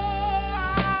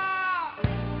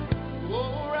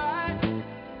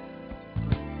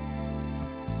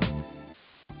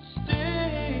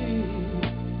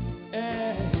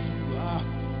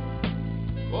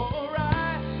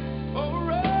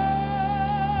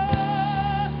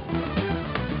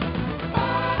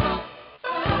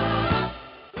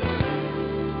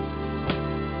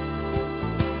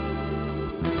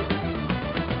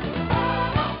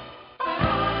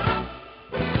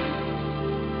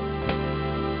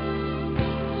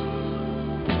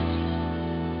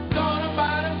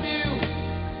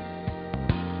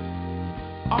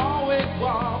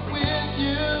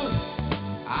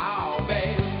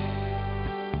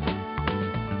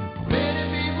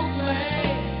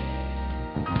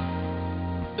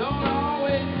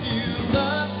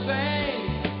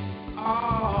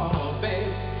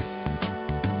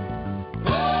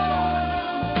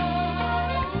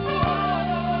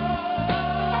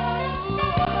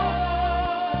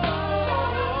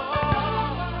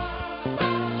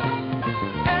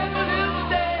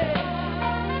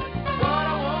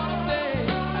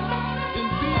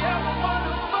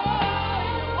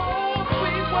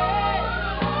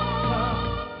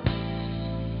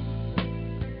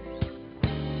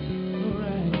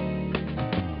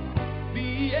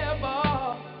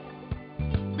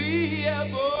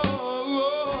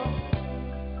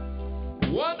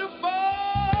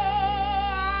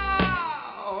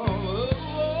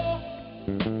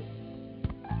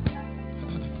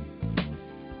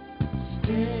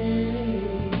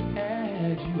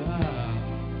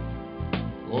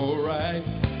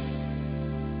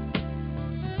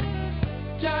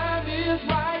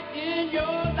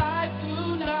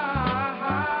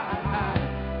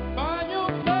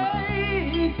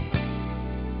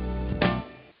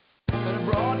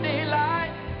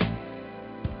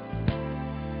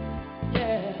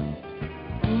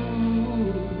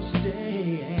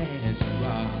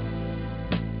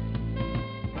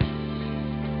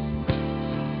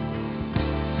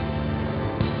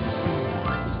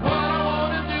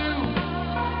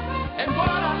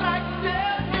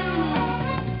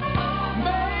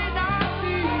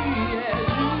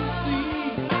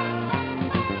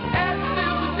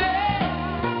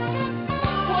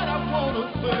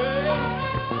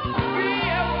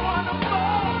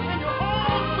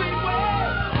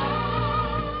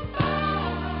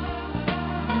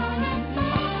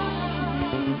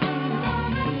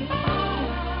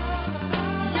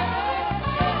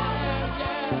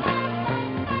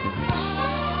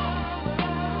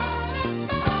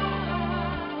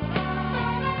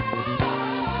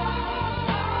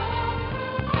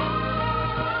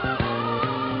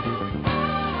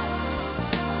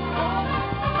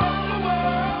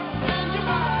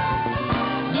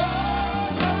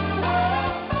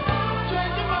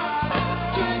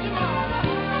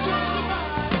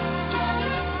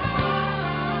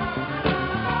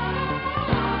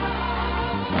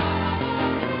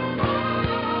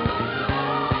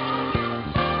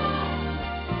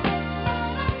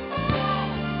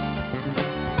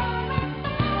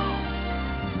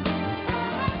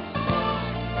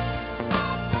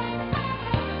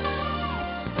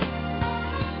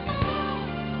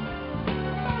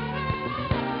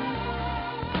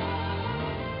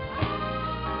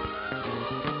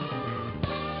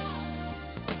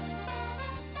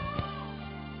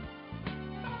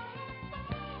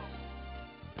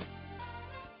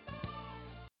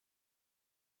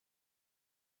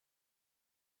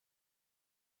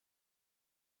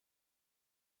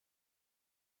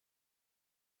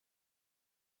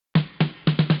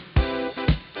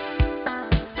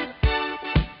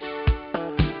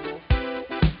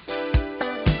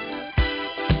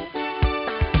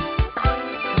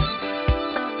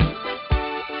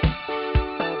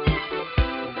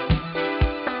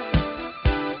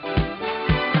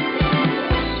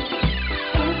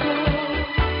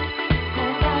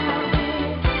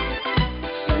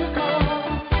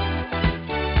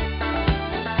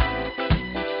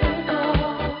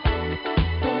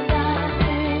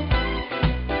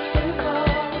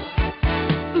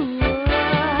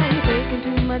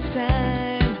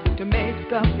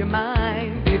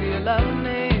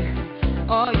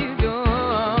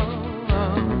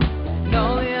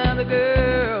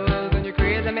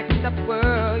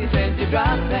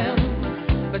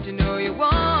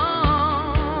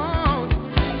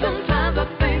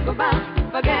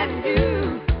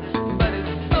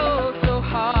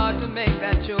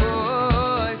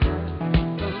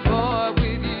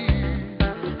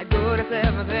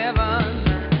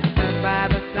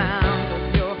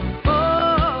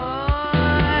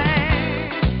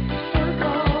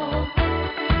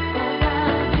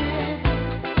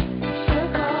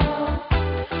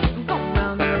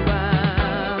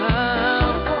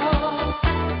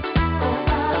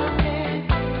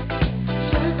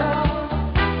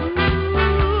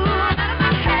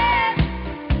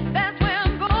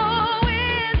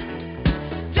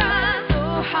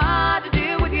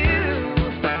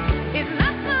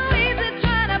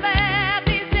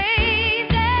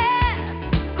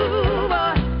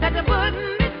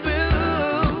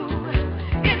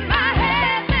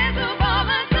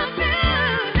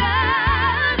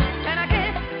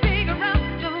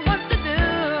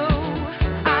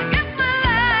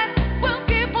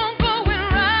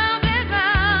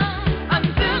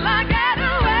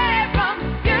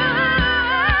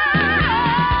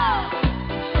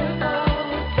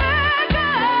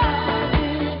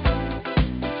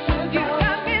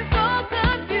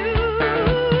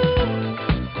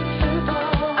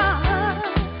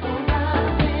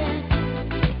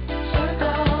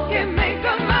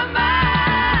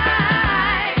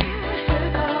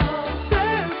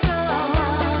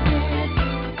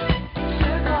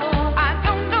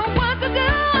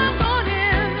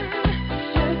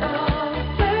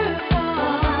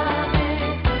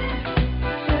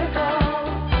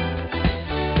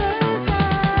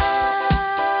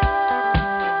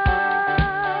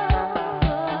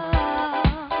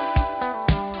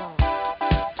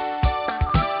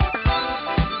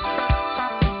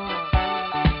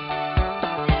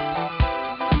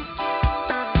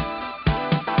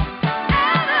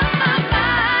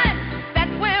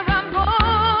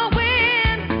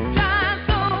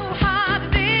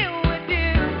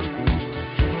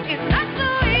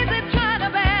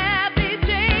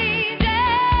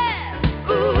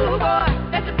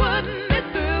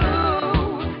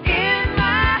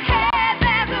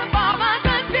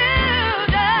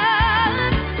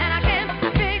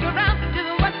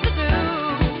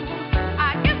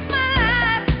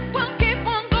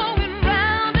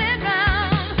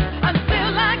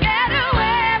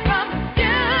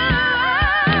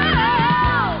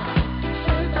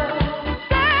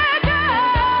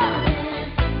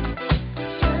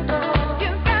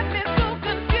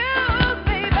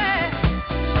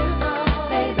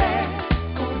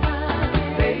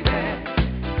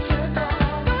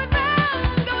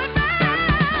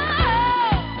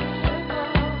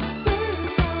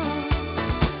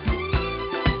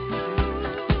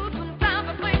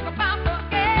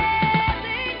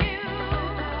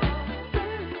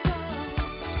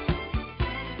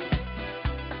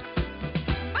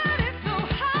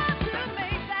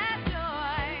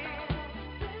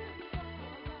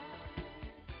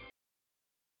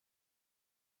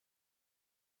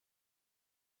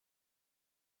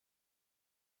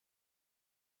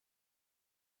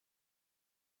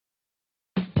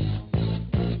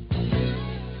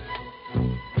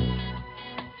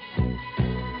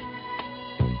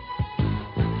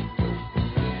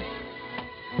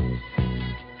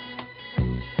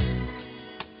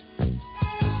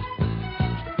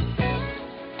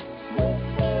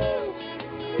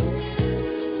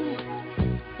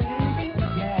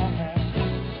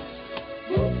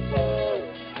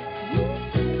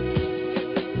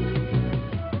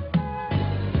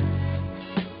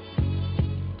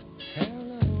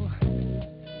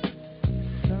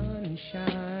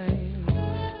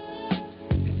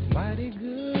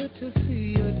 to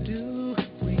see you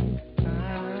doing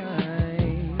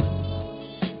fine.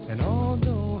 And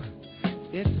although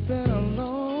it's been a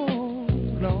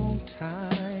long, long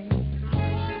time,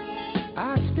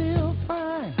 I still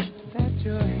find that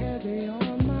you're heavy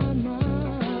on my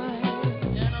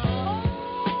mind. And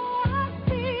oh, I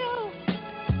feel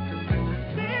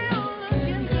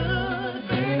looking good,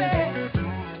 baby.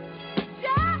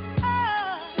 Yeah,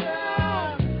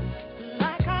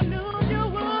 like I knew you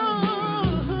would.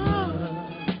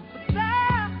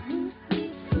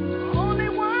 There's only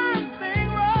one thing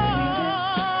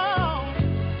wrong.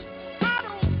 I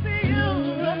don't see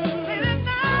you living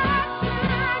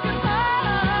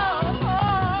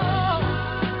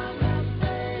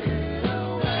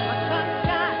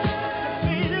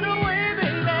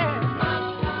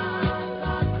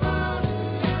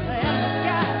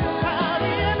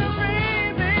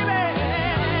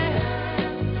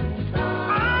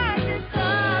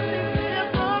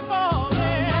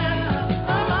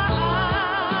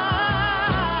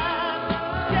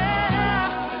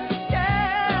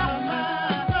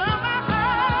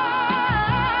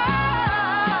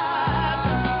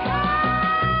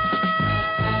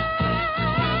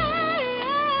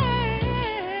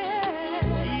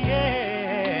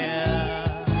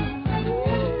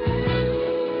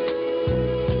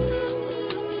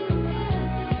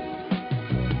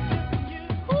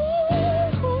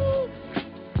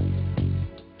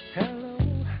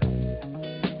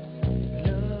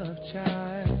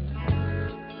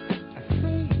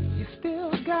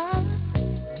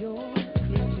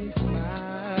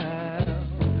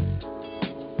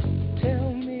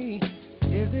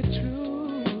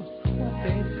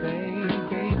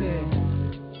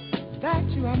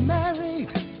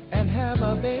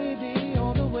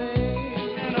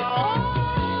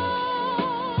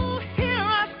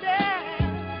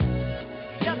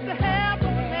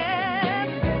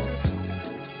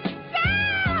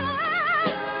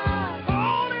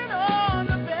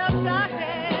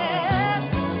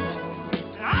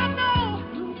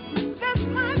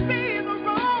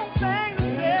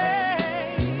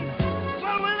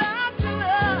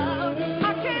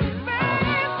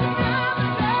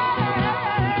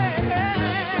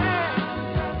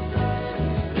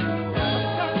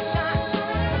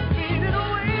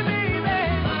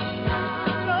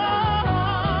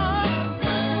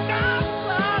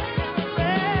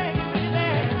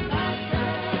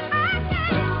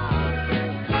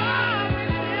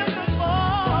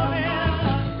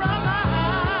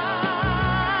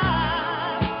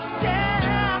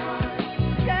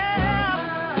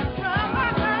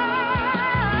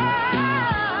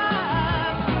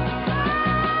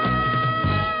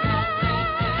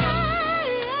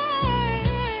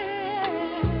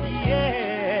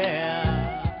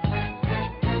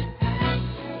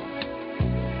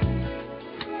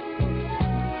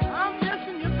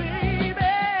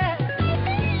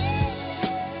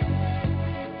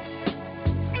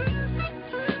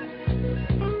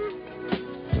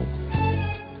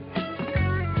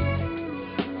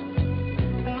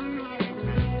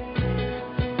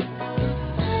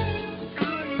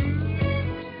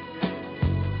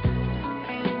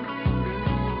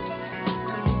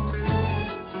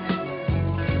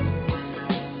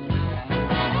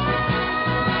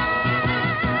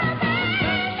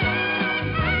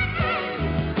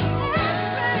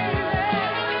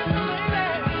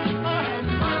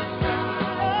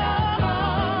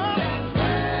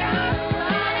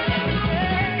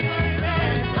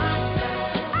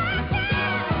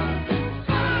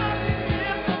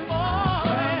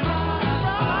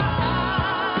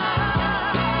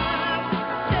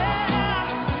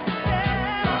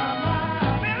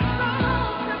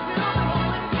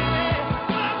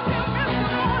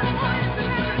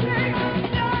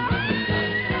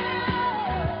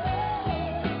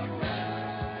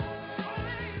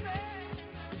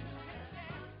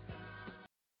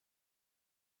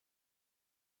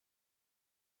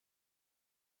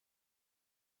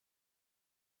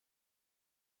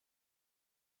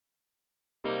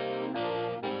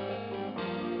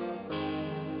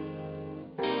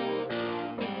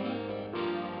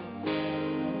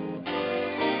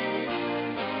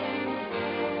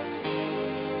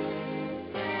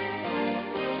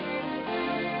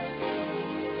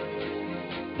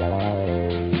Bye.